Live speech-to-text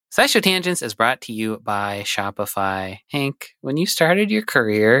SciShow Tangents is brought to you by Shopify. Hank, when you started your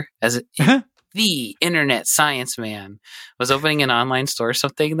career as the internet science man, was opening an online store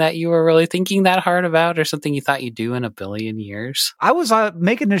something that you were really thinking that hard about, or something you thought you'd do in a billion years? I was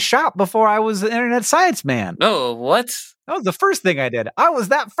making a shop before I was the internet science man. Oh, what? That was the first thing I did. I was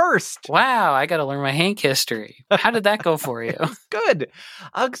that first. Wow, I got to learn my Hank history. How did that go for you? Good.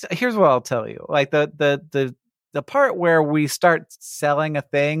 Here's what I'll tell you. Like the part where we start selling a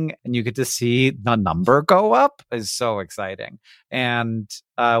thing and you get to see the number go up is so exciting. And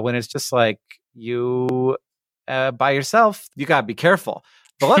when it's just like you by yourself, you got to be careful.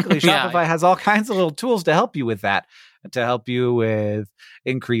 But luckily, Shopify has all kinds of little tools to help you with that, to help you with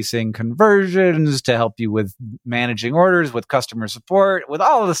increasing conversions, to help you with managing orders, with customer support, with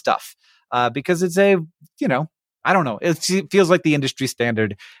all of the stuff. Because it's I don't know. It feels like the industry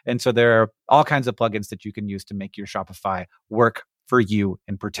standard. And so there are all kinds of plugins that you can use to make your Shopify work for you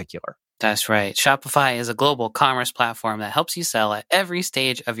in particular. That's right. Shopify is a global commerce platform that helps you sell at every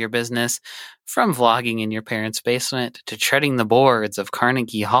stage of your business, from vlogging in your parents' basement to treading the boards of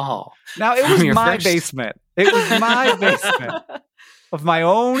Carnegie Hall. Now, it was my basement. It was my basement of my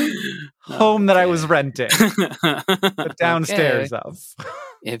own home that I was renting the downstairs of.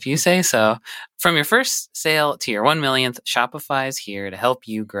 If you say so. From your first sale to your 1 millionth, Shopify is here to help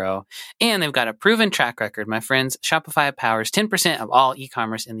you grow. And they've got a proven track record, my friends. Shopify powers 10% of all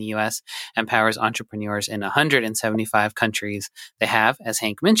e-commerce in the US and powers entrepreneurs in 175 countries. They have, as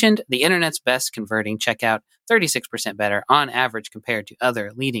Hank mentioned, the internet's best converting checkout, 36% better on average compared to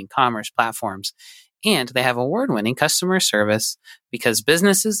other leading commerce platforms. And they have award-winning customer service, because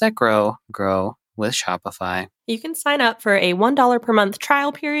businesses that grow with Shopify. You can sign up for a $1 per month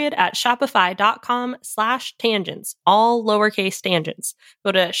trial period at shopify.com/tangents, all lowercase tangents.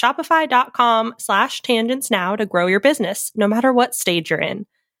 Go to shopify.com/tangents now to grow your business, no matter what stage you're in.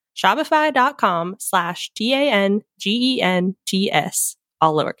 Shopify.com/TANGENTS,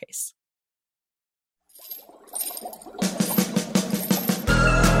 all lowercase.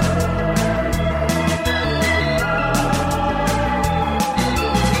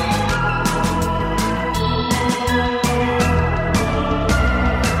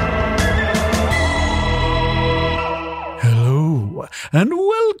 And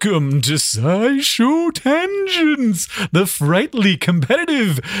welcome to SciShow Tangents, the frightfully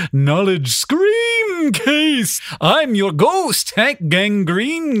competitive knowledge scream case. I'm your ghost, Hank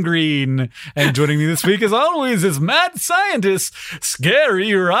Gangrene. And joining me this week, as always, is mad scientist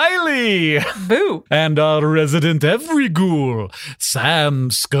Scary Riley. Boo. And our resident every ghoul,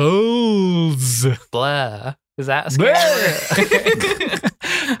 Sam Skulls. Blah. Is that scary?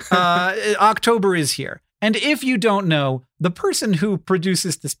 October is here. And if you don't know, the person who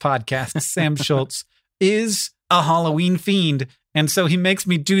produces this podcast, Sam Schultz, is a Halloween fiend. And so he makes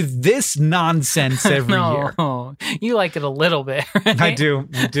me do this nonsense every year. You like it a little bit, right? I do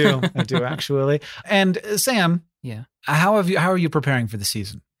actually. And Sam, yeah, how are you preparing for the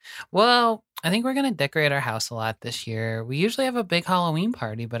season? Well, I think we're going to decorate our house a lot this year. We usually have a big Halloween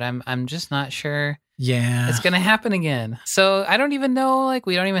party, but I'm just not sure. Yeah, it's going to happen again. So I don't even know,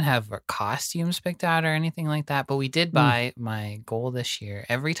 we don't even have our costumes picked out or anything like that. But we did buy my goal this year.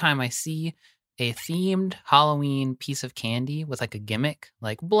 Every time I see a themed Halloween piece of candy with a gimmick,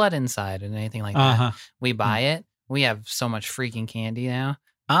 like blood inside and anything like that, we buy it. We have so much freaking candy now.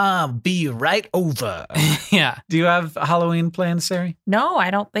 I'll be right over. Yeah. Do you have Halloween plans, Sari? No,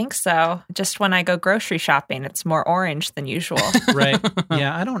 I don't think so. Just when I go grocery shopping, it's more orange than usual. Right.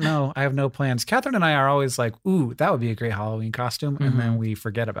 Yeah, I don't know. I have no plans. Catherine and I are always like, ooh, that would be a great Halloween costume. And then we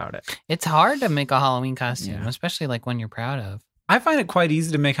forget about it. It's hard to make a Halloween costume, especially when you're proud of. I find it quite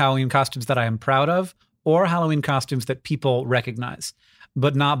easy to make Halloween costumes that I am proud of, or Halloween costumes that people recognize,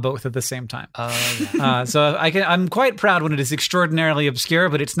 but not both at the same time. So I'm quite proud when it is extraordinarily obscure,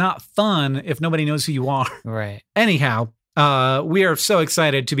 but it's not fun if nobody knows who you are. Right. Anyhow, we are so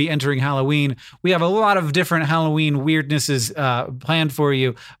excited to be entering Halloween. We have a lot of different Halloween weirdnesses planned for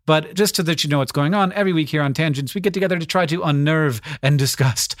you, but just so that you know what's going on, every week here on Tangents, we get together to try to unnerve and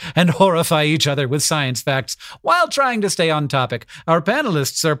disgust and horrify each other with science facts while trying to stay on topic. Our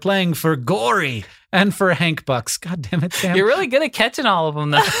panelists are playing for Gory and for Hank Bucks. God damn it, Sam. You're really good at catching all of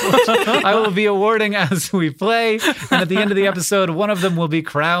them, though. I will be awarding as we play, and at the end of the episode, one of them will be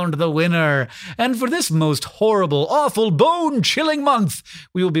crowned the winner. And for this most horrible, awful, bone-chilling month,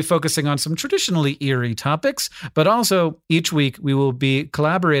 we will be focusing on some traditionally eerie topics, but also each week we will be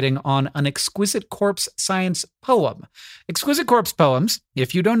collaborating on an exquisite corpse science poem. Exquisite Corpse poems,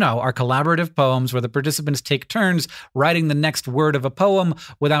 if you don't know, are collaborative poems where the participants take turns writing the next word of a poem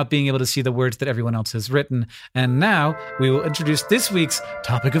without being able to see the words that everyone else has written. And now we will introduce this week's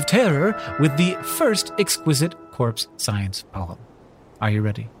topic of terror with the first Exquisite Corpse science poem. Are you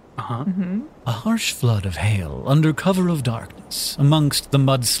ready? Uh-huh. Mm-hmm. A harsh flood of hail under cover of darkness, amongst the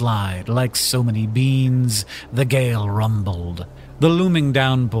mudslide like so many beans, the gale rumbled. The looming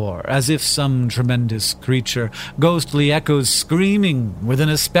downpour, as if some tremendous creature, ghostly echoes screaming within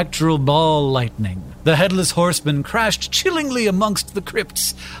a spectral ball lightning. The headless horseman crashed chillingly amongst the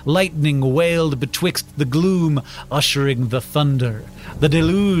crypts. Lightning wailed betwixt the gloom, ushering the thunder. The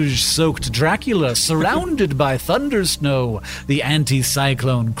deluge-soaked Dracula, surrounded by thunder snow. The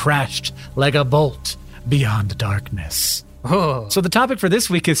anti-cyclone crashed like a bolt beyond darkness. Oh. So the topic for this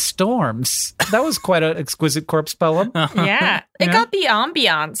week is storms. That was quite an Exquisite Corpse poem. Yeah. It Yeah. got the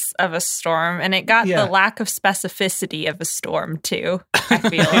ambiance of a storm, and it got Yeah. the lack of specificity of a storm, too, I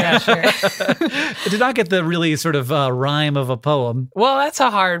feel. It did not get the really sort of rhyme of a poem. Well, that's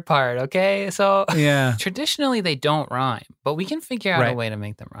a hard part, okay? So Yeah. traditionally they don't rhyme, but we can figure out a Right. way to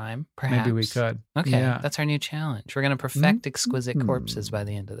make them rhyme, perhaps. Maybe we could. Okay, Yeah. that's our new challenge. We're going to perfect Exquisite Corpses by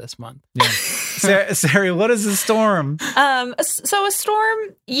the end of this month. Yeah. Sari, what is a storm? So a storm,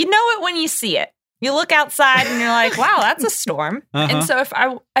 you know it when you see it. You look outside and you're like, wow, that's a storm. Uh-huh. And so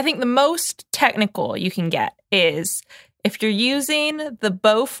I think the most technical you can get is if you're using the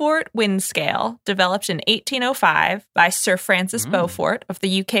Beaufort wind scale developed in 1805 by Sir Francis Beaufort of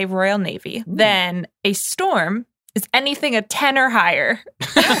the UK Royal Navy, then a storm is anything a 10 or higher,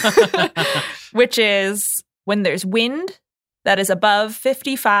 which is when there's wind that is above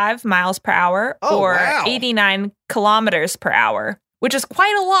 55 miles per hour or 89 kilometers per hour, which is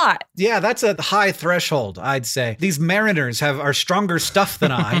quite a lot. Yeah, that's a high threshold, I'd say. These mariners are stronger stuff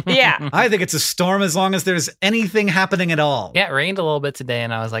than I. Yeah. I think it's a storm as long as there's anything happening at all. Yeah, it rained a little bit today,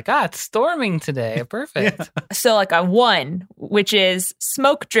 and I was like, it's storming today. Perfect. So like a 1, which is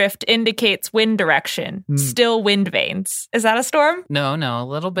smoke drift indicates wind direction, still wind veins. Is that a storm? No, a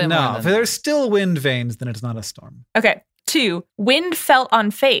little bit more No, than if there's still wind veins, then it's not a storm. Okay. 2, wind felt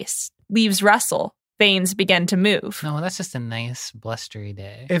on face, leaves rustle, veins begin to move. No, that's just a nice blustery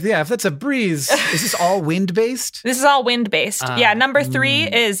day. If that's a breeze, is this all wind-based? This is all wind-based. Yeah, number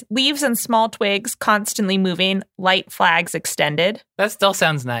 3 is leaves and small twigs constantly moving, light flags extended. That still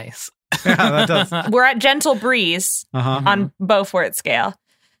sounds nice. Yeah, that does. We're at gentle breeze on Beaufort scale.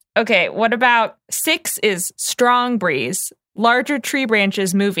 Okay, what about 6 is strong breeze, larger tree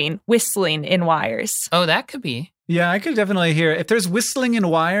branches moving, whistling in wires. Oh, that could be. Yeah, I could definitely hear. If there's whistling in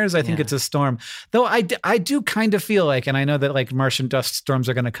wires, I think Yeah. it's a storm. Though I do kind of feel like, and I know that like Martian dust storms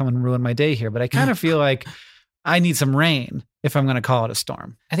are going to come and ruin my day here, but I kind of feel like I need some rain if I'm going to call it a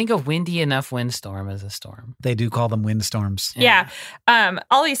storm. I think a windy enough windstorm is a storm. They do call them windstorms. Yeah.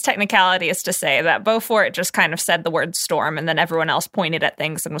 All these technicalities to say that Beaufort just kind of said the word storm, and then everyone else pointed at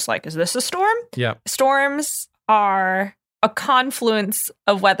things and was like, is this a storm? Yeah. Storms are a confluence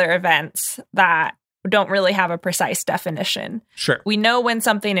of weather events that don't really have a precise definition. Sure. We know when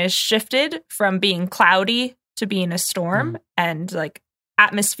something is shifted from being cloudy to being a storm, and like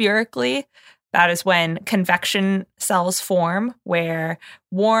atmospherically, that is when convection cells form, where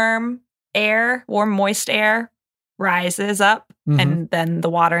warm, moist air rises up, and then the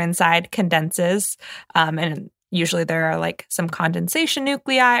water inside condenses. And usually there are like some condensation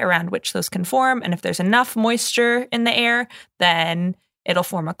nuclei around which those can form. And if there's enough moisture in the air, then it'll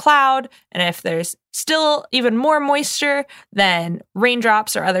form a cloud. And if there's still even more moisture, then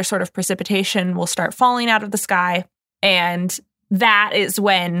raindrops or other sort of precipitation will start falling out of the sky. And that is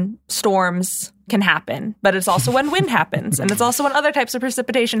when storms can happen. But it's also when wind happens. And it's also when other types of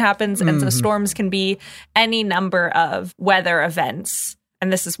precipitation happens. And so storms can be any number of weather events.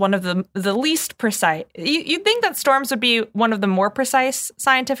 And this is one of the least precise. You'd think that storms would be one of the more precise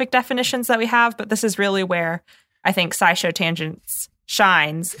scientific definitions that we have, but this is really where I think SciShow Tangents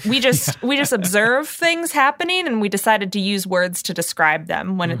shines. We just observe things happening, and we decided to use words to describe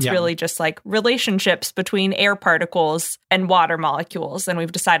them when it's really just like relationships between air particles and water molecules. And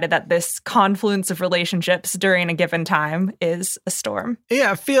we've decided that this confluence of relationships during a given time is a storm.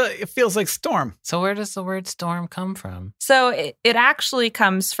 Yeah, it feels like storm. So where does the word storm come from? So it actually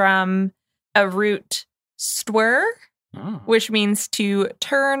comes from a root stwir, which means to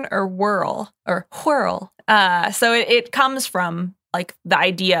turn or whirl or whirl. So it comes from like the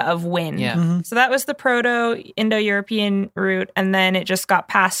idea of wind. Yeah. So that was the Proto-Indo-European root, and then it just got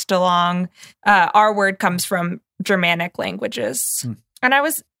passed along. Our word comes from Germanic languages. And I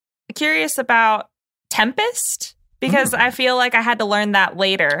was curious about tempest because I feel like I had to learn that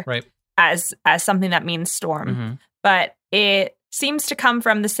later. Right. as something that means storm. Mm-hmm. But it seems to come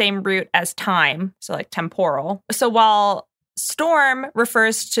from the same root as time, so like temporal. So while storm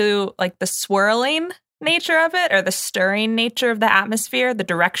refers to like the swirling nature of it or the stirring nature of the atmosphere, the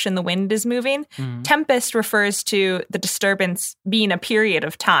direction the wind is moving, tempest refers to the disturbance being a period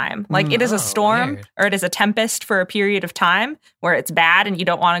of time. Like it is a storm weird. or it is a tempest for a period of time where it's bad and you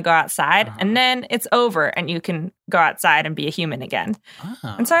don't want to go outside, and then it's over and you can go outside and be a human again.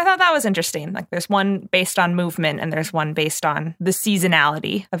 And so I thought that was interesting. Like there's one based on movement and there's one based on the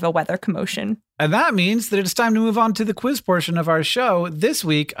seasonality of a weather commotion. And that means that it's time to move on to the quiz portion of our show. This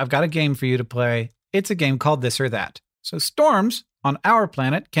week, I've got a game for you to play. It's a game called This or That. So storms on our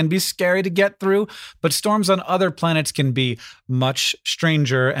planet can be scary to get through, but storms on other planets can be much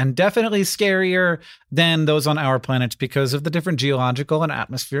stranger and definitely scarier than those on our planet because of the different geological and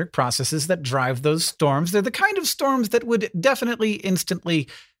atmospheric processes that drive those storms. They're the kind of storms that would definitely instantly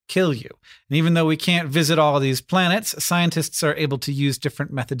kill you. And even though we can't visit all of these planets, scientists are able to use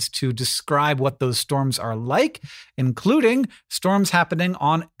different methods to describe what those storms are like, including storms happening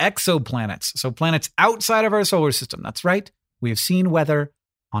on exoplanets. So planets outside of our solar system. That's right. We have seen weather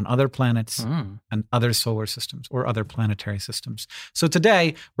on other planets and other solar systems or other planetary systems. So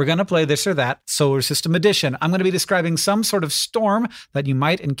today we're going to play This or That Solar System Edition. I'm going to be describing some sort of storm that you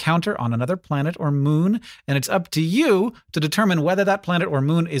might encounter on another planet or moon, and it's up to you to determine whether that planet or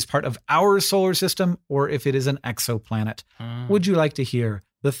moon is part of our solar system or if it is an exoplanet. Would you like to hear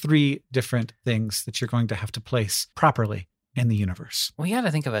the 3 different things that you're going to have to place properly in the universe? We got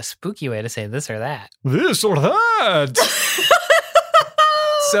to think of a spooky way to say this or that. This or that.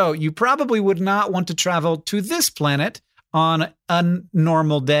 So you probably would not want to travel to this planet on a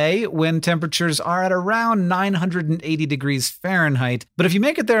normal day when temperatures are at around 980 degrees Fahrenheit. But if you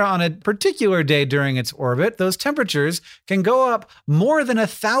make it there on a particular day during its orbit, those temperatures can go up more than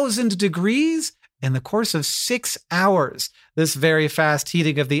 1,000 degrees in the course of 6 hours. This very fast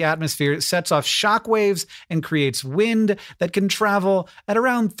heating of the atmosphere sets off shock waves and creates wind that can travel at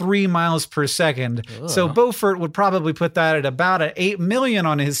around 3 miles per second. So Beaufort would probably put that at about an 8 million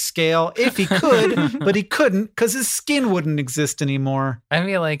on his scale if he could, but he couldn't because his skin wouldn't exist anymore. I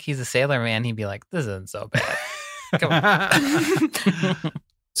feel like he's a sailor man. He'd be like, this isn't so bad. Come on.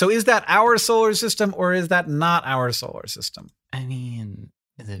 So is that our solar system or is that not our solar system? I mean,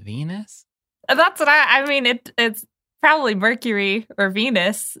 is it Venus? That's what I mean. It's probably Mercury or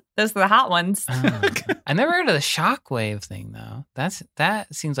Venus. Those are the hot ones. I never heard of the shockwave thing, though.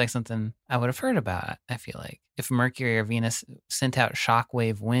 That seems like something I would have heard about. I feel like if Mercury or Venus sent out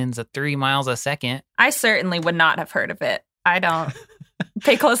shockwave winds at 3 miles a second. I certainly would not have heard of it. I don't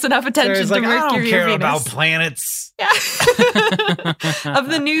pay close enough attention to Mercury I don't care or Venus. about planets. Yeah. Of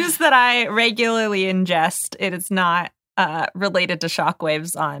the news that I regularly ingest, it is not related to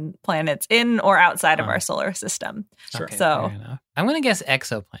shockwaves on planets in or outside of our solar system. Sure. Okay, So- fair enough. I'm going to guess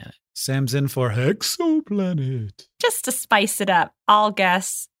exoplanet. Sam's in for Exoplanet. Just to spice it up, I'll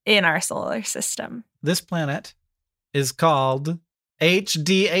guess in our solar system. this planet is called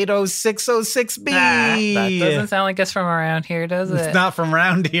HD 80606b. That doesn't sound like it's from around here, does it? It's not from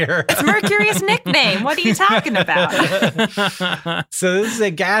around here. It's Mercury's nickname. What are you talking about? So this is a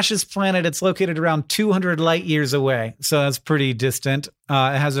gaseous planet. It's located around 200 light years away. So that's pretty distant. It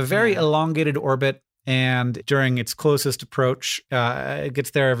has a very elongated orbit. And during its closest approach, it gets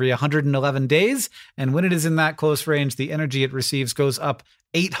there every 111 days. And when it is in that close range, the energy it receives goes up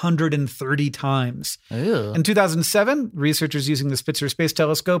 830 times. Ew. In 2007, researchers using the Spitzer Space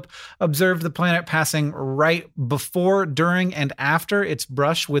Telescope observed the planet passing right before, during, and after its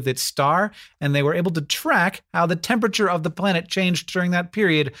brush with its star, and they were able to track how the temperature of the planet changed during that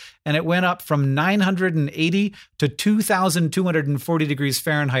period, and it went up from 980 to 2,240 degrees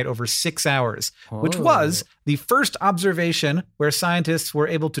Fahrenheit over 6 hours, which was the first observation where scientists were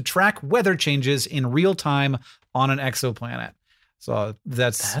able to track weather changes in real time on an exoplanet. So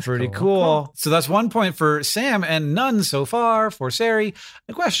that's pretty cool. So that's 1 point for Sam and none so far for Sari.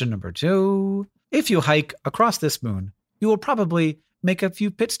 And question number 2. If you hike across this moon, you will probably make a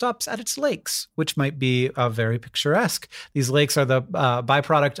few pit stops at its lakes, which might be very picturesque. These lakes are the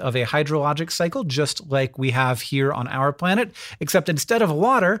byproduct of a hydrologic cycle, just like we have here on our planet, except instead of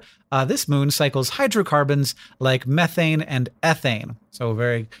water, this moon cycles hydrocarbons like methane and ethane. So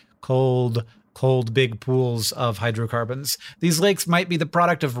very cold, big pools of hydrocarbons. These lakes might be the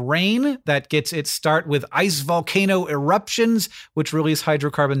product of rain that gets its start with ice volcano eruptions, which release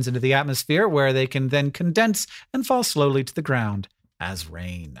hydrocarbons into the atmosphere, where they can then condense and fall slowly to the ground as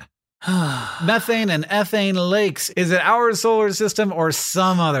rain. Methane and ethane lakes. Is it our solar system or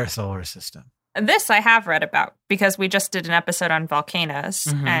some other solar system? This I have read about because we just did an episode on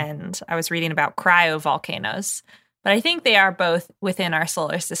volcanoes and I was reading about cryovolcanoes. But I think they are both within our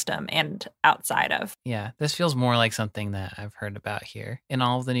solar system and outside of. Yeah, this feels more like something that I've heard about here in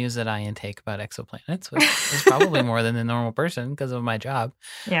all of the news that I intake about exoplanets, which is probably more than the normal person because of my job.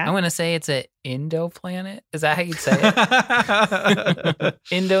 Yeah. I'm going to say it's an endoplanet. Is that how you'd say it?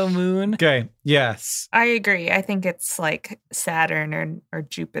 Endomoon? Okay. Yes. I agree. I think it's like Saturn or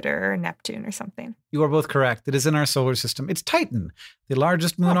Jupiter or Neptune or something. You are both correct. It is in our solar system. It's Titan, the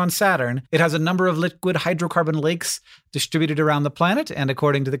largest moon on Saturn. It has a number of liquid hydrocarbon lakes distributed around the planet, and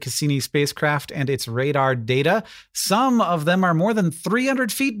according to the Cassini spacecraft and its radar data, some of them are more than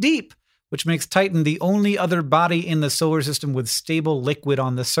 300 feet deep, which makes Titan the only other body in the solar system with stable liquid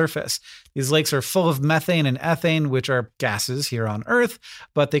on the surface. These lakes are full of methane and ethane, which are gases here on Earth,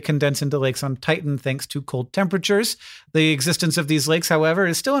 but they condense into lakes on Titan thanks to cold temperatures. The existence of these lakes, however,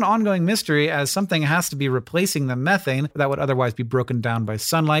 is still an ongoing mystery, as something has to be replacing the methane that would otherwise be broken down by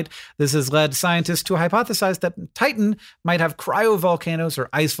sunlight. This has led scientists to hypothesize that Titan might have cryovolcanoes or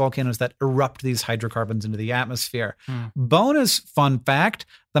ice volcanoes that erupt these hydrocarbons into the atmosphere. Bonus fun fact,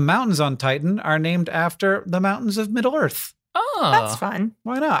 the mountains on Titan are named after the mountains of Middle-earth. Oh. That's fun.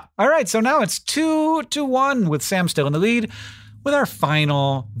 Why not? All right, so now it's 2-1 with Sam still in the lead. With our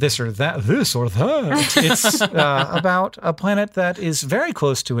final this or that. It's about a planet that is very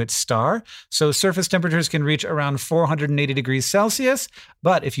close to its star. So surface temperatures can reach around 480 degrees Celsius.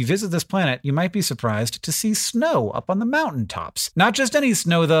 But if you visit this planet, you might be surprised to see snow up on the mountaintops. Not just any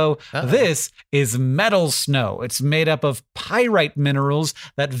snow, though. This is metal snow. It's made up of pyrite minerals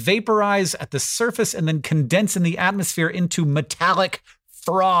that vaporize at the surface and then condense in the atmosphere into metallic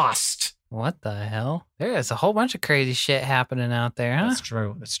frost. What the hell? There is a whole bunch of crazy shit happening out there, huh? That's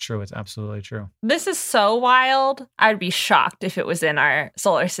true. That's true. It's absolutely true. This is so wild. I'd be shocked if it was in our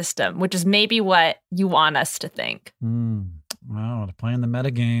solar system, which is maybe what you want us to think. Wow, playing the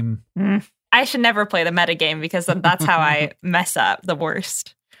metagame. I should never play the metagame because that's how I mess up the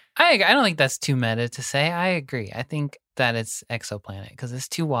worst. I don't think that's too meta to say. I agree. I think that it's exoplanet because it's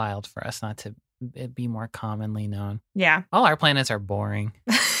too wild for us not to be more commonly known. Yeah. All our planets are boring.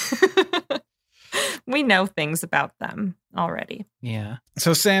 We know things about them already. Yeah.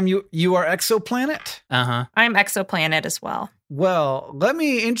 So, Sam, you are exoplanet? Uh-huh. I'm exoplanet as well. Well, let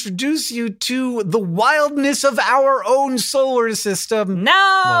me introduce you to the wildness of our own solar system.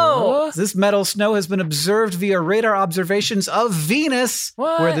 No! This metal snow has been observed via radar observations of Venus,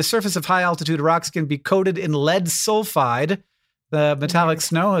 where the surface of high-altitude rocks can be coated in lead sulfide. The metallic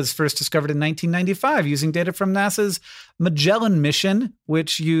snow was first discovered in 1995 using data from NASA's Magellan mission,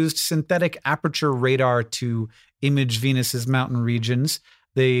 which used synthetic aperture radar to image Venus's mountain regions.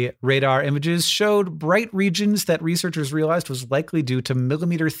 The radar images showed bright regions that researchers realized was likely due to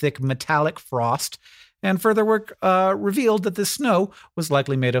millimeter-thick metallic frost, and further work revealed that the snow was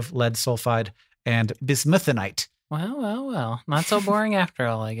likely made of lead sulfide and bismuthinite. Well. Not so boring after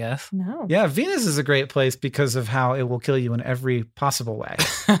all, I guess. No. Yeah, Venus is a great place because of how it will kill you in every possible way.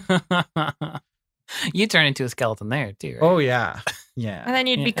 You turn into a skeleton there, too, right? Oh, yeah. Yeah. And then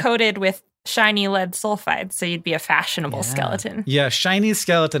you'd be coated with shiny lead sulfide, so you'd be a fashionable skeleton. Yeah, shiny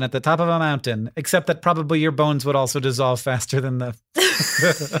skeleton at the top of a mountain, except that probably your bones would also dissolve faster than the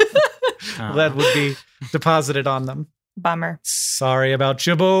lead would be deposited on them. Bummer. Sorry about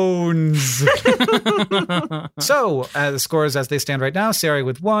your bones. So, the scores as they stand right now, Sarah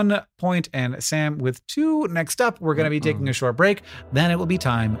with 1 point and Sam with 2. Next up, we're going to be taking a short break. Then it will be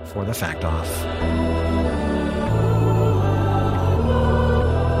time for the Fact Off.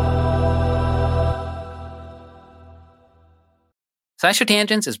 SciShow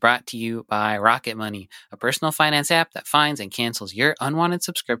Tangents is brought to you by Rocket Money, a personal finance app that finds and cancels your unwanted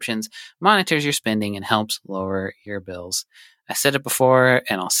subscriptions, monitors your spending, and helps lower your bills. I said it before,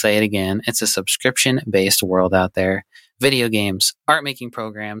 and I'll say it again. It's a subscription-based world out there. Video games, art-making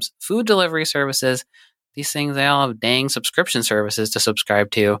programs, food delivery services. These things, they all have dang subscription services to subscribe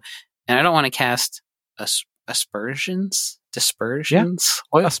to. And I don't want to cast aspersions? Dispersions?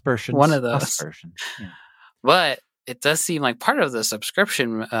 Yeah. Aspersions. One of those. Aspersions. Yeah. But it does seem like part of the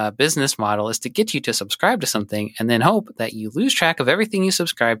subscription business model is to get you to subscribe to something and then hope that you lose track of everything you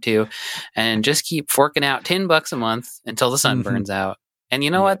subscribe to and just keep forking out $10 a month until the sun burns out. And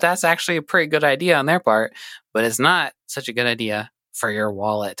you know what? That's actually a pretty good idea on their part, but it's not such a good idea for your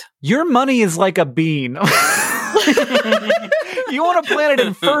wallet. Your money is like a bean. You want to plant it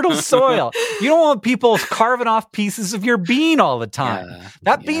in fertile soil. You don't want people carving off pieces of your bean all the time.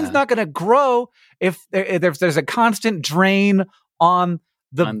 That bean's not going to grow if there's a constant drain on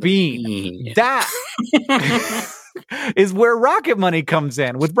the bean. That is where Rocket Money comes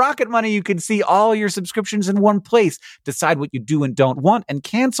in. With Rocket Money, you can see all your subscriptions in one place, decide what you do and don't want, and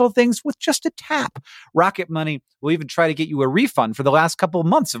cancel things with just a tap. Rocket Money will even try to get you a refund for the last couple of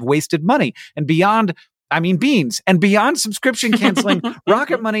months of wasted money. And beans. And beyond subscription canceling,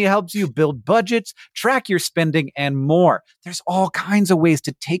 Rocket Money helps you build budgets, track your spending, and more. There's all kinds of ways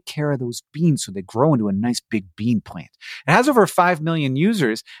to take care of those beans so they grow into a nice big bean plant. It has over 5 million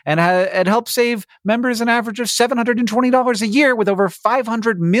users, and it helps save members an average of $720 a year with over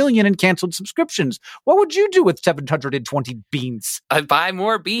 500 million in canceled subscriptions. What would you do with 720 beans? I'd buy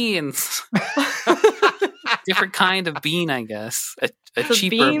more beans. Different kind of bean, I guess. A cheaper,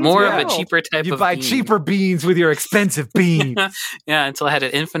 beans, more yeah. of a cheaper type You of buy bean. cheaper beans with your expensive beans. Yeah, until I had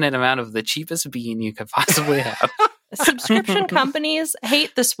an infinite amount of the cheapest bean you could possibly have. Subscription companies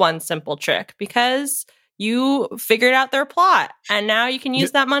hate this one simple trick because you figured out their plot and now you can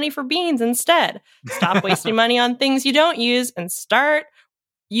use that money for beans instead. Stop wasting money on things you don't use and start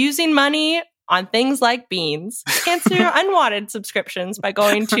using money on things like beans. Cancel your unwanted subscriptions by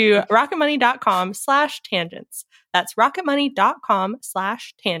going to rocketmoney.com/tangents. That's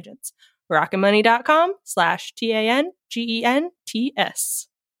rocketmoney.com/tangents. rocketmoney.com/TANGENTS.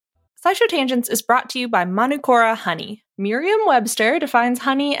 SciShow Tangents is brought to you by Manukora honey. Merriam-Webster defines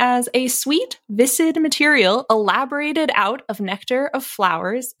honey as a sweet, viscid material elaborated out of nectar of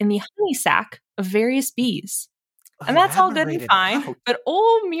flowers in the honey sac of various bees. And that's all good and fine, but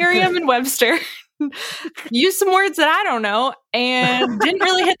old Merriam and Webster used some words that I don't know and didn't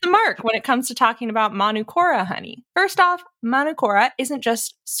really hit the mark when it comes to talking about Manukora honey. First off, Manukora isn't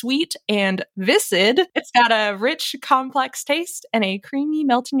just sweet and viscid. It's got a rich, complex taste and a creamy,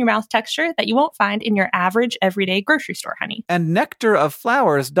 melt-in-your-mouth texture that you won't find in your average, everyday grocery store honey. And nectar of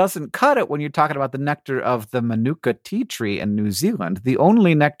flowers doesn't cut it when you're talking about the nectar of the Manuka tea tree in New Zealand, the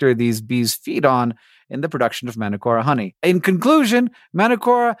only nectar these bees feed on in the production of Manukora honey. In conclusion,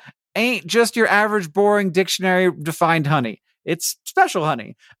 Manukora ain't just your average boring dictionary-defined honey. It's special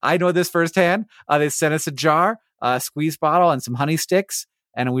honey. I know this firsthand. They sent us a jar, a squeeze bottle, and some honey sticks,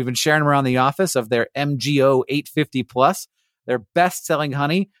 and we've been sharing them around the office of their MGO 850 Plus, their best-selling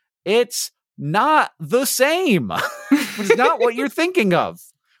honey. It's not the same. It's not what you're thinking of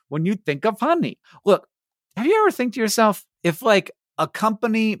when you think of honey. Look, have you ever think to yourself, if like a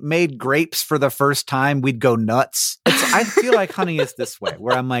company made grapes for the first time, we'd go nuts? I feel like honey is this way,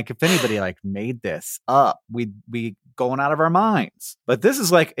 where I'm like, if anybody like made this up, we'd be going out of our minds. But this is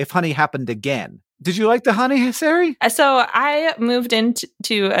like if honey happened again. Did you like the honey, Sari? So I moved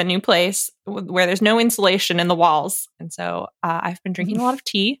into a new place where there's no insulation in the walls. And so I've been drinking a lot of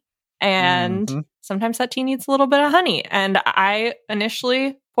tea. And sometimes that tea needs a little bit of honey. And I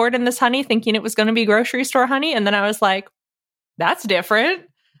initially poured in this honey thinking it was going to be grocery store honey. And then I was like, that's different.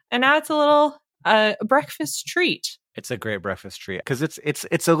 And now it's a little breakfast treat. It's a great breakfast treat because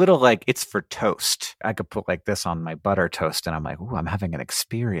it's a little like it's for toast. I could put like this on my butter toast and I'm like, ooh, I'm having an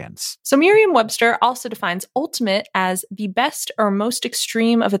experience. So Merriam-Webster also defines ultimate as the best or most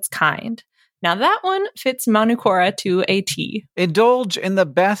extreme of its kind. Now that one fits Manukora to a T. Indulge in the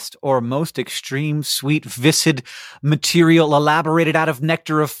best or most extreme sweet viscid material elaborated out of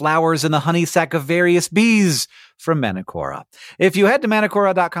nectar of flowers in the honey sac of various bees from Manukora. If you head to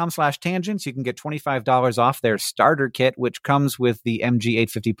manukora.com/tangents, you can get $25 off their starter kit, which comes with the MG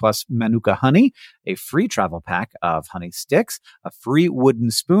 850 Plus Manuka honey, a free travel pack of honey sticks, a free wooden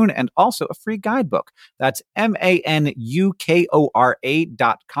spoon, and also a free guidebook. That's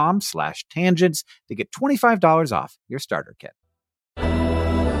manukora.com/tangents to get $25 off your starter kit.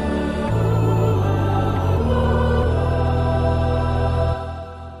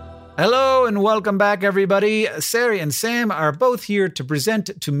 Hello and welcome back, everybody. Sari and Sam are both here to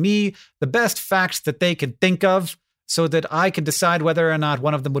present to me the best facts that they can think of so that I can decide whether or not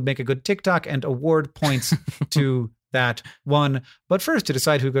one of them would make a good TikTok and award points to that one. But first, to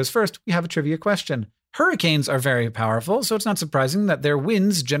decide who goes first, we have a trivia question. Hurricanes are very powerful, so it's not surprising that their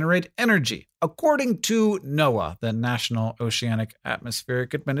winds generate energy. According to NOAA, the National Oceanic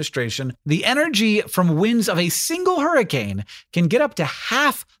Atmospheric Administration, the energy from winds of a single hurricane can get up to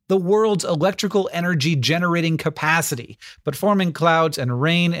half the world's electrical energy generating capacity. But forming clouds and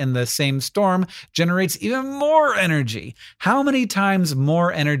rain in the same storm generates even more energy. How many times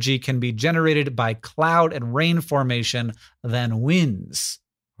more energy can be generated by cloud and rain formation than winds?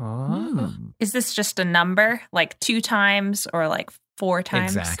 Is this just a number, like 2 times or like 4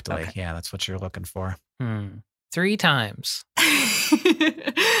 times? Exactly. Okay. Yeah, that's what you're looking for. 3 times.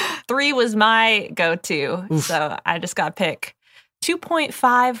 3 was my go-to. So I just got to pick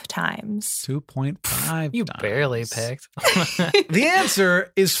 2.5 times. 2.5 You times. barely picked. The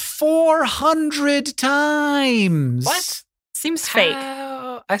answer is 400 times. What? Seems fake.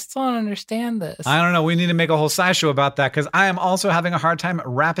 How? I still don't understand this. I don't know. We need to make a whole SciShow about that because I am also having a hard time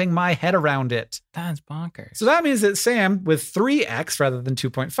wrapping my head around it. That's bonkers. So that means that Sam, with 3x rather than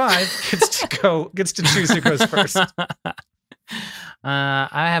 2.5, gets to choose who goes first. I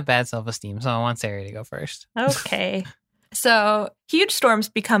have bad self-esteem, so I want Sarah to go first. Okay. So, huge storms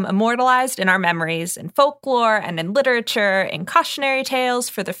become immortalized in our memories, in folklore and in literature, in cautionary tales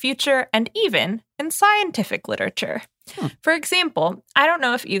for the future, and even in scientific literature. For example, I don't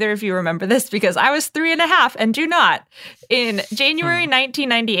know if either of you remember this because I was 3.5 and do not. In January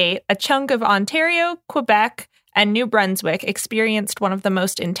 1998, a chunk of Ontario, Quebec, and New Brunswick experienced one of the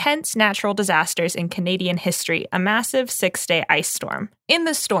most intense natural disasters in Canadian history, a massive 6-day ice storm. In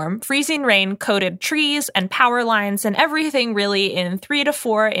the storm, freezing rain coated trees and power lines and everything really in 3 to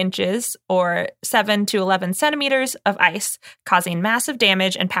 4 inches or 7 to 11 centimeters of ice, causing massive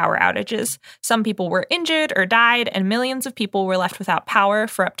damage and power outages. Some people were injured or died, and millions of people were left without power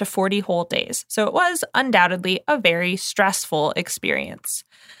for up to 40 whole days. So it was undoubtedly a very stressful experience.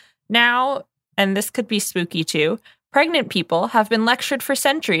 Now, and this could be spooky too, pregnant people have been lectured for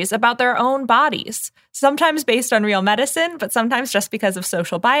centuries about their own bodies, sometimes based on real medicine, but sometimes just because of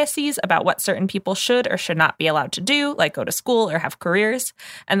social biases about what certain people should or should not be allowed to do, like go to school or have careers.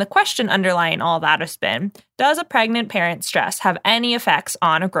 And the question underlying all that has been, does a pregnant parent's stress have any effects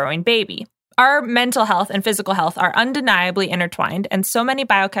on a growing baby? Our mental health and physical health are undeniably intertwined, and so many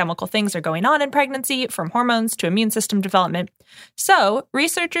biochemical things are going on in pregnancy, from hormones to immune system development. So,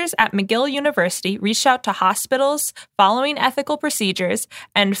 researchers at McGill University reached out to hospitals following ethical procedures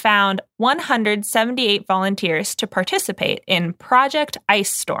and found 178 volunteers to participate in Project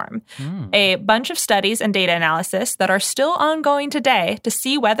Ice Storm, a bunch of studies and data analysis that are still ongoing today to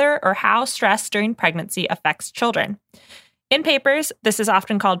see whether or how stress during pregnancy affects children. In papers, this is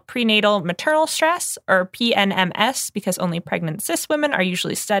often called prenatal maternal stress, or PNMS, because only pregnant cis women are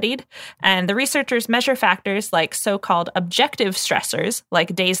usually studied. And the researchers measure factors like so-called objective stressors,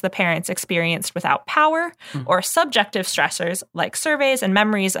 like days the parents experienced without power, or subjective stressors, like surveys and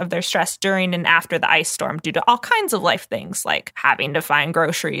memories of their stress during and after the ice storm due to all kinds of life things, like having to find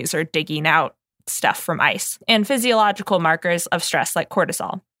groceries or digging out stuff from ice, and physiological markers of stress like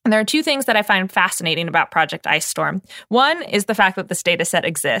cortisol. And there are two things that I find fascinating about Project Ice Storm. One is the fact that this data set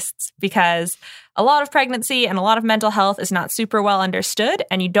exists, because a lot of pregnancy and a lot of mental health is not super well understood,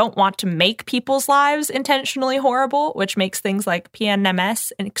 and you don't want to make people's lives intentionally horrible, which makes things like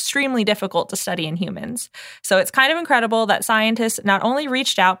PNMS extremely difficult to study in humans. So it's kind of incredible that scientists not only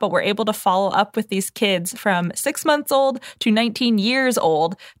reached out, but were able to follow up with these kids from 6 months old to 19 years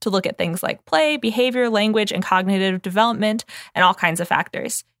old to look at things like play, behavior, language, and cognitive development, and all kinds of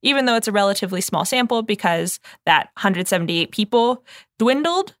factors. Even though it's a relatively small sample because that 178 people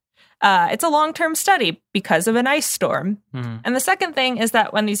dwindled, it's a long-term study because of an ice storm. And the second thing is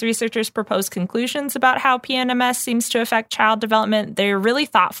that when these researchers propose conclusions about how PNMS seems to affect child development, they're really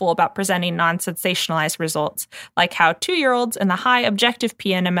thoughtful about presenting non-sensationalized results, like how 2-year-olds in the high objective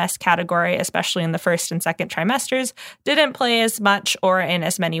PNMS category, especially in the first and second trimesters, didn't play as much or in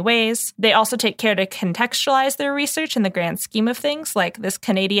as many ways. They also take care to contextualize their research in the grand scheme of things, like this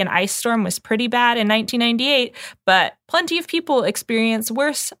Canadian ice storm was pretty bad in 1998, but plenty of people experience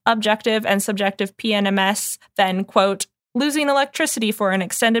worse objective and subjective PNMS than, quote, losing electricity for an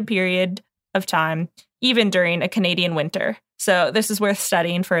extended period of time, even during a Canadian winter. So this is worth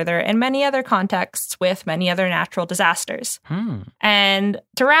studying further in many other contexts with many other natural disasters. And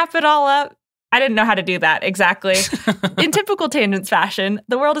to wrap it all up, I didn't know how to do that exactly. In typical Tangents fashion,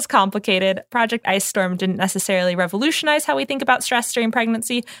 the world is complicated. Project Ice Storm didn't necessarily revolutionize how we think about stress during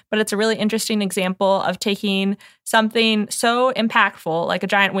pregnancy, but it's a really interesting example of taking something so impactful like a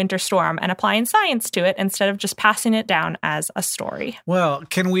giant winter storm and applying science to it instead of just passing it down as a story. Well,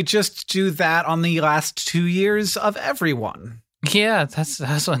 can we just do that on the last 2 years of everyone? Yeah, that's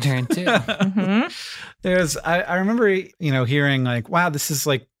what I'm hearing too. I remember, hearing like, wow, this is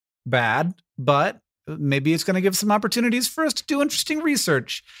like bad, but maybe it's going to give some opportunities for us to do interesting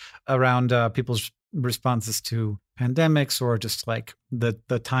research around people's responses to pandemics, or just like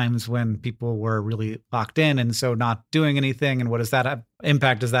the times when people were really locked in and so not doing anything, and what does that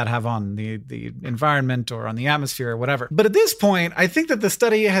impact does that have on the environment or on the atmosphere or whatever. But at this point, I think that the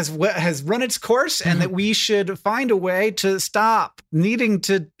study has run its course, and that we should find a way to stop needing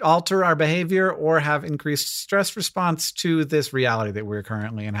to alter our behavior or have increased stress response to this reality that we're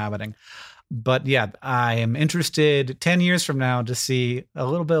currently inhabiting. But yeah, I am interested 10 years from now to see a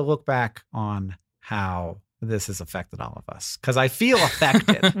little bit of look back on how this has affected all of us because I feel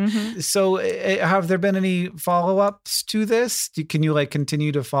affected. Mhm. So have there been any follow-ups to this? Can you like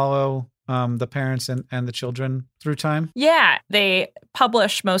continue to follow the parents and the children through time? Yeah, they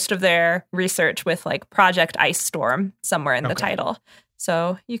publish most of their research with like Project Ice Storm somewhere in the Okay. title.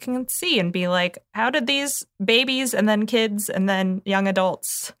 So you can see and be like, how did these babies and then kids and then young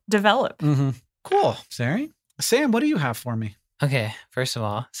adults develop? Mm-hmm. Cool. Sari? Sam, what do you have for me? Okay, first of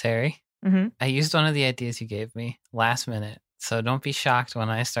all, Sari, hmm I used one of the ideas you gave me last minute. So don't be shocked when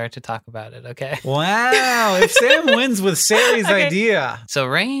I start to talk about it, okay? Wow. If Sam wins with Sari's Okay. idea. So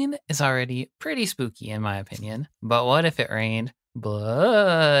rain is already pretty spooky in my opinion. But what if it rained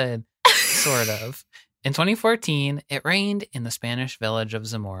blood? Sort of. In 2014, it rained in the Spanish village of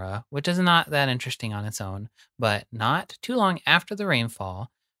Zamora, which is not that interesting on its own. But not too long after the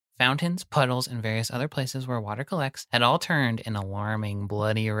rainfall, fountains, puddles, and various other places where water collects had all turned an alarming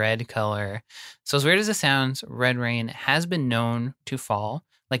bloody red color. So as weird as it sounds, red rain has been known to fall.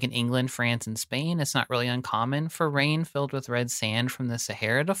 Like in England, France, and Spain, it's not really uncommon for rain filled with red sand from the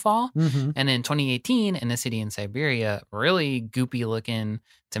Sahara to fall. Mm-hmm. And in 2018, in a city in Siberia, really goopy looking,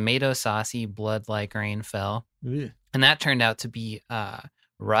 tomato saucy, blood like rain fell. And that turned out to be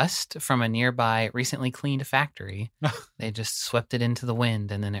rust from a nearby, recently cleaned factory. They just swept it into the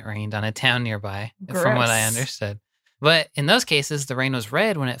wind and then it rained on a town nearby, from what I Gross. understood. But in those cases, the rain was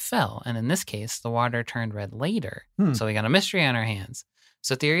red when it fell. And in this case, the water turned red later. So we got a mystery on our hands.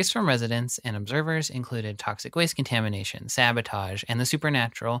 So theories from residents and observers included toxic waste contamination, sabotage, and the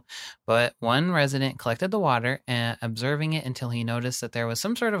supernatural. But one resident collected the water and observing it until he noticed that there was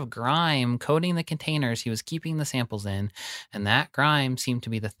some sort of grime coating the containers he was keeping the samples in. And that grime seemed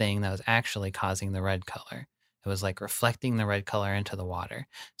to be the thing that was actually causing the red color. It was like reflecting the red color into the water.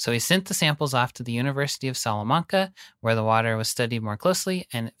 So he sent the samples off to the University of Salamanca, where the water was studied more closely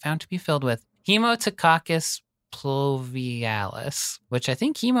and found to be filled with Haemococcus pluvialis, which I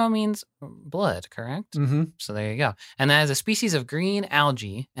think hemo means blood, correct? Mm-hmm. So there you go. And that is a species of green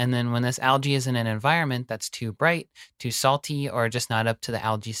algae. And then when this algae is in an environment that's too bright, too salty, or just not up to the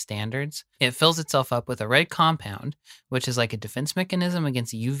algae standards, it fills itself up with a red compound, which is like a defense mechanism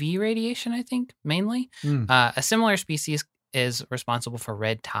against UV radiation, I think, mainly. A similar species is responsible for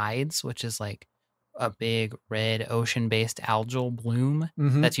red tides, which is like a big red ocean-based algal bloom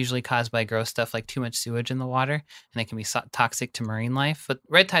Mm-hmm. that's usually caused by gross stuff like too much sewage in the water, and it can be toxic to marine life. But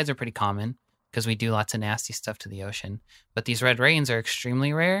red tides are pretty common because we do lots of nasty stuff to the ocean. But these red rains are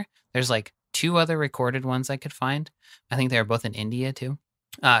extremely rare. There's like 2 other recorded ones I could find. I think they're both in India too.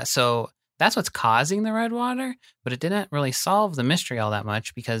 So that's what's causing the red water, but it didn't really solve the mystery all that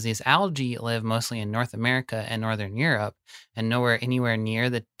much because these algae live mostly in North America and Northern Europe and nowhere anywhere near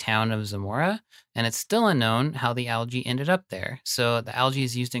the town of Zamora. And it's still unknown how the algae ended up there. So the algae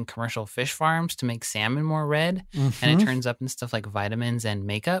is used in commercial fish farms to make salmon more red, and it turns up in stuff like vitamins and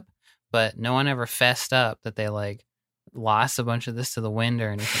makeup. But no one ever fessed up that they like lost a bunch of this to the wind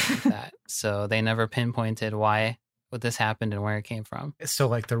or anything like that. So they never pinpointed why what this happened and where it came from. So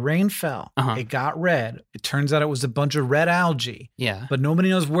like the rain fell, Uh-huh. it got red. It turns out it was a bunch of red algae, Yeah. but nobody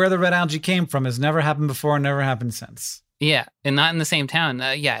knows where the red algae came from. It's never happened before, never happened since. Yeah. And not in the same town.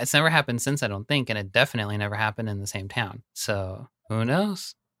 Yeah. It's never happened since, I don't think. And it definitely never happened in the same town. So who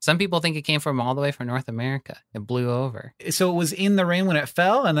knows? Some people think it came from all the way from North America. It blew over. So it was in the rain when it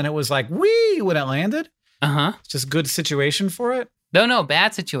fell, and then it was like, wee, when it landed. Uh-huh. It's just good situation for it. No,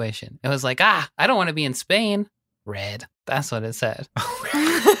 bad situation. It was like, I don't want to be in Spain. Red. That's what it said.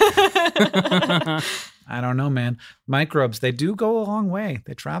 I don't know, man. Microbes, they do go a long way.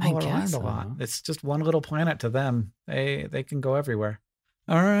 They travel I around guess a lot. so. It's just one little planet to them. They can go everywhere.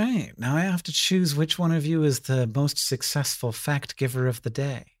 All right. Now I have to choose which one of you is the most successful fact giver of the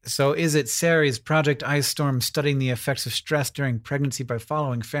day. So is it Sari's Project Ice Storm studying the effects of stress during pregnancy by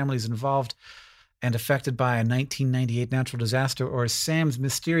following families involved and affected by a 1998 natural disaster, or Sam's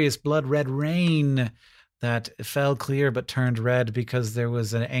mysterious blood red rain that fell clear but turned red because there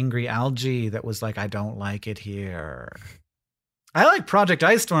was an angry algae that was like, I don't like it here? I like Project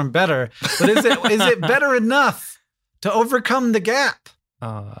Ice Storm better, but is it better enough to overcome the gap?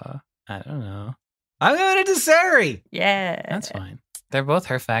 I don't know. I'm going to Sari. Yeah. That's fine. They're both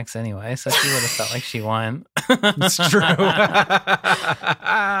her facts anyway, so she would have felt like she won. It's true.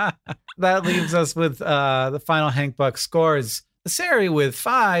 That leaves us with the final Hank Buck scores. Sari with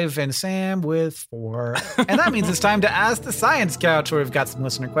 5 and Sam with 4. And that means it's time to ask the Science Couch, where we've got some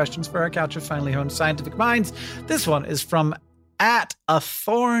listener questions for our couch of finely honed scientific minds. This one is from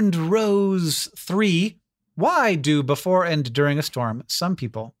 @athorned-rose3. Why do before and during a storm some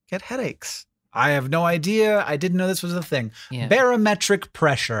people get headaches? I have no idea. I didn't know this was a thing. Yeah. Barometric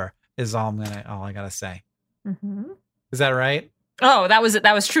pressure is all I gotta say. Mm-hmm. Is that right? Oh, that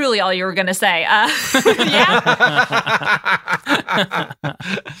was truly all you were going to say. Yeah.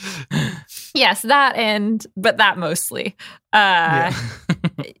 Yes, but that mostly.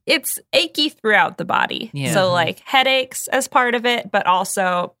 It's achy throughout the body. Yeah. So like headaches as part of it, but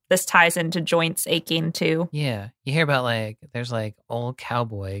also this ties into joints aching too. Yeah. You hear about like, there's like old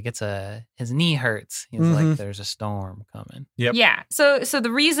cowboy gets his knee hurts. He's Mhm. like, there's a storm coming. Yep. Yeah. So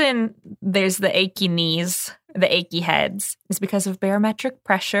the reason there's the achy knees, the achy heads, is because of barometric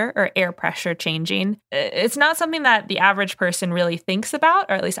pressure or air pressure changing. It's not something that the average person really thinks about,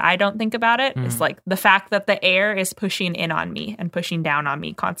 or at least I don't think about it. It's like the fact that the air is pushing in on me and pushing down on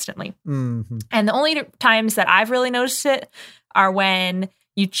me constantly. Mm-hmm. And the only times that I've really noticed it are when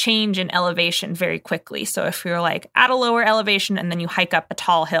you change in elevation very quickly. So if you're like at a lower elevation and then you hike up a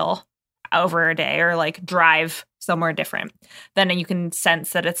tall hill over a day, or like drive somewhere different, then you can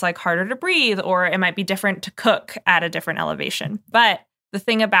sense that it's like harder to breathe, or it might be different to cook at a different elevation. But the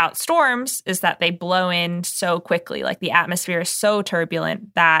thing about storms is that they blow in so quickly. Like the atmosphere is so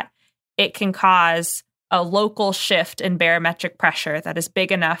turbulent that it can cause a local shift in barometric pressure that is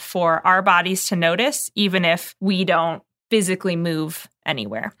big enough for our bodies to notice, even if we don't physically move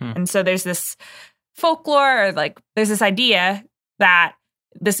anywhere. And so there's this folklore, or like there's this idea that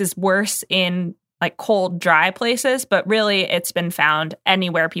this is worse in like cold, dry places, but really it's been found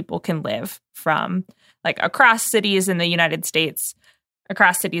anywhere people can live, from like across cities in the United States,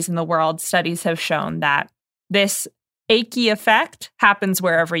 across cities in the world. Studies have shown that this achy effect happens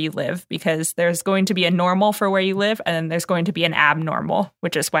wherever you live, because there's going to be a normal for where you live, and then there's going to be an abnormal,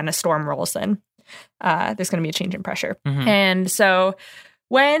 which is when a storm rolls in. There's going to be a change in pressure. Mhm. And so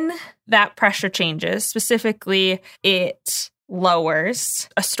when that pressure changes, specifically it lowers.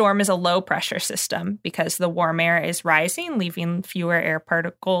 A storm is a low pressure system because the warm air is rising, leaving fewer air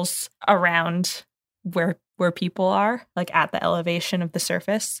particles around where people are, like at the elevation of the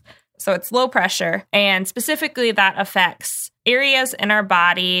surface. So it's low pressure. And specifically that affects areas in our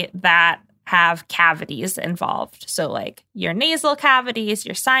body that have cavities involved. So like your nasal cavities,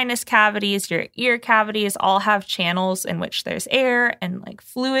 your sinus cavities, your ear cavities all have channels in which there's air and like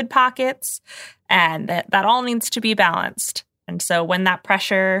fluid pockets, and that all needs to be balanced. And so when that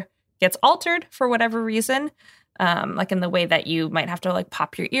pressure gets altered for whatever reason, like in the way that you might have to like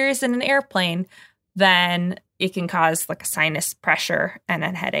pop your ears in an airplane, then it can cause like a sinus pressure and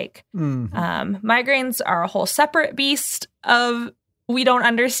a headache. Migraines are a whole separate beast of, we don't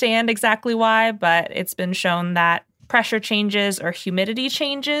understand exactly why, but it's been shown that pressure changes or humidity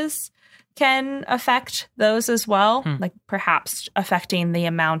changes can affect those as well, like perhaps affecting the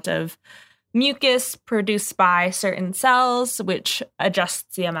amount of mucus produced by certain cells, which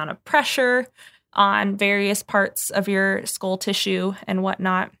adjusts the amount of pressure on various parts of your skull tissue and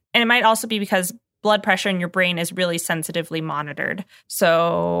whatnot. And it might also be because blood pressure in your brain is really sensitively monitored.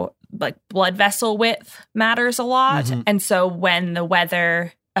 So like blood vessel width matters a lot. And so when the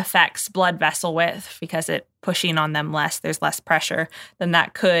weather affects blood vessel width because it pushing on them less, there's less pressure, then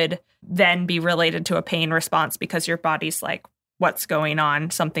that could then be related to a pain response because your body's like, what's going on?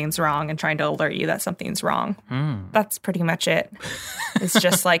 Something's wrong, and trying to alert you that something's wrong. That's pretty much it. It's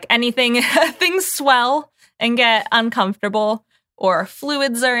just like anything, things swell and get uncomfortable, or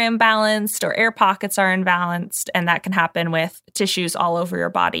fluids are imbalanced, or air pockets are imbalanced, and that can happen with tissues all over your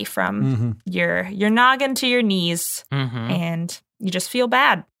body, from your noggin to your knees, and you just feel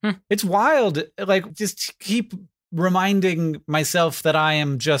bad. It's wild. Like, just keep reminding myself that I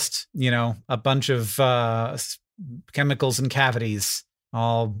am just, a bunch of chemicals and cavities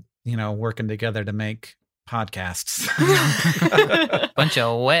all, working together to make podcasts. Bunch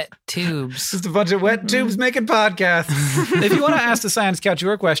of wet tubes. Just a bunch of wet tubes making podcasts. If you want to ask the Science Couch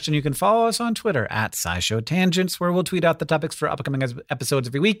your question, you can follow us on Twitter at SciShow Tangents, where we'll tweet out the topics for upcoming episodes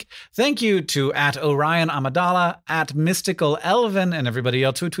every week. Thank you to at Orion Amadala, at Mystical Elven, and everybody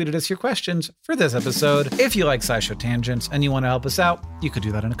else who tweeted us your questions for this episode. If you like SciShow Tangents and you want to help us out, you could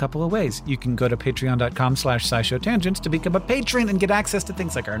do that in a couple of ways. You can go to patreon.com/SciShow Tangents to become a patron and get access to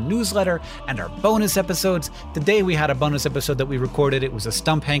things like our newsletter and our bonus episodes. Today we had a bonus episode that we recorded. It was a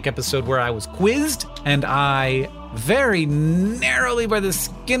Stump Hank episode where I was quizzed, and I very narrowly, by the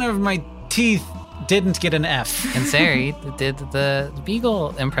skin of my teeth, didn't get an F. And Sari did the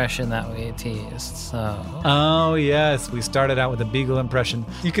Beagle impression that we teased. So. Oh, yes. We started out with a Beagle impression.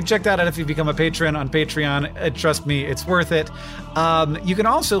 You can check that out if you become a patron on Patreon. Trust me, it's worth it. You can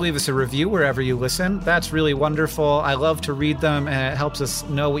also leave us a review wherever you listen. That's really wonderful. I love to read them, and it helps us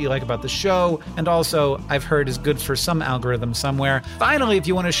know what you like about the show. And also, I've heard is good for some algorithm somewhere. Finally, if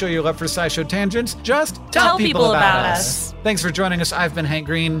you want to show your love for SciShow Tangents, just tell people about us. Thanks for joining us. I've been Hank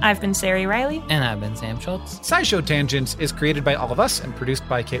Green. I've been Sari Riley. And I've been Sam Schultz. SciShow Tangents is created by all of us and produced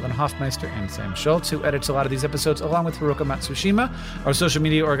by Caitlin Hoffmeister and Sam Schultz, who edits a lot of these episodes along with Hiroka Matsushima. Our social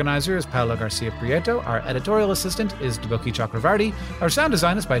media organizer is Paolo Garcia Prieto. Our editorial assistant is Deboki Chakravarti. Our sound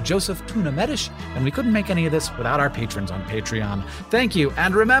design is by Joseph Tuna Medish. And we couldn't make any of this without our patrons on Patreon. Thank you.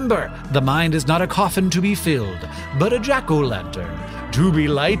 And remember, the mind is not a coffin to be filled, but a jack-o'-lantern to be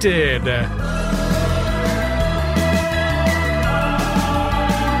lighted.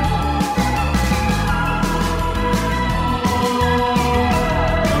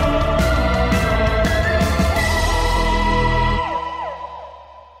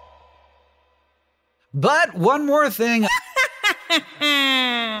 But one more thing.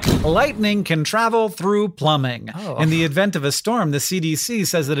 Lightning can travel through plumbing. Oh. In the event of a storm, the CDC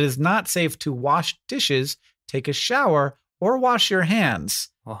says that it is not safe to wash dishes, take a shower, or wash your hands.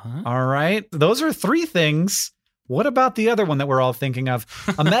 Uh-huh. All right. Those are 3 things. What about the other one that we're all thinking of?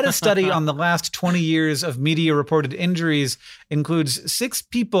 A meta-study on the last 20 years of media-reported injuries includes 6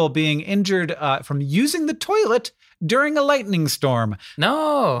 people being injured from using the toilet during a lightning storm.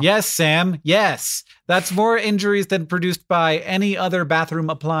 No. Yes, Sam. Yes. That's more injuries than produced by any other bathroom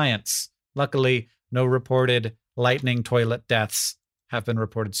appliance. Luckily, no reported lightning toilet deaths have been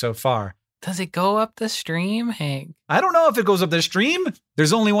reported so far. Does it go up the stream, Hank? I don't know if it goes up the stream.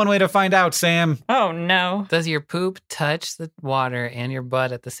 There's only one way to find out, Sam. Oh, no. Does your poop touch the water and your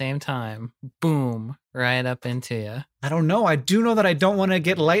butt at the same time? Boom. Right up into you. I don't know. I do know that I don't want to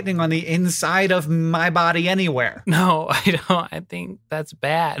get lightning on the inside of my body anywhere. No, I don't. I think that's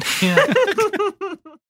bad. Yeah.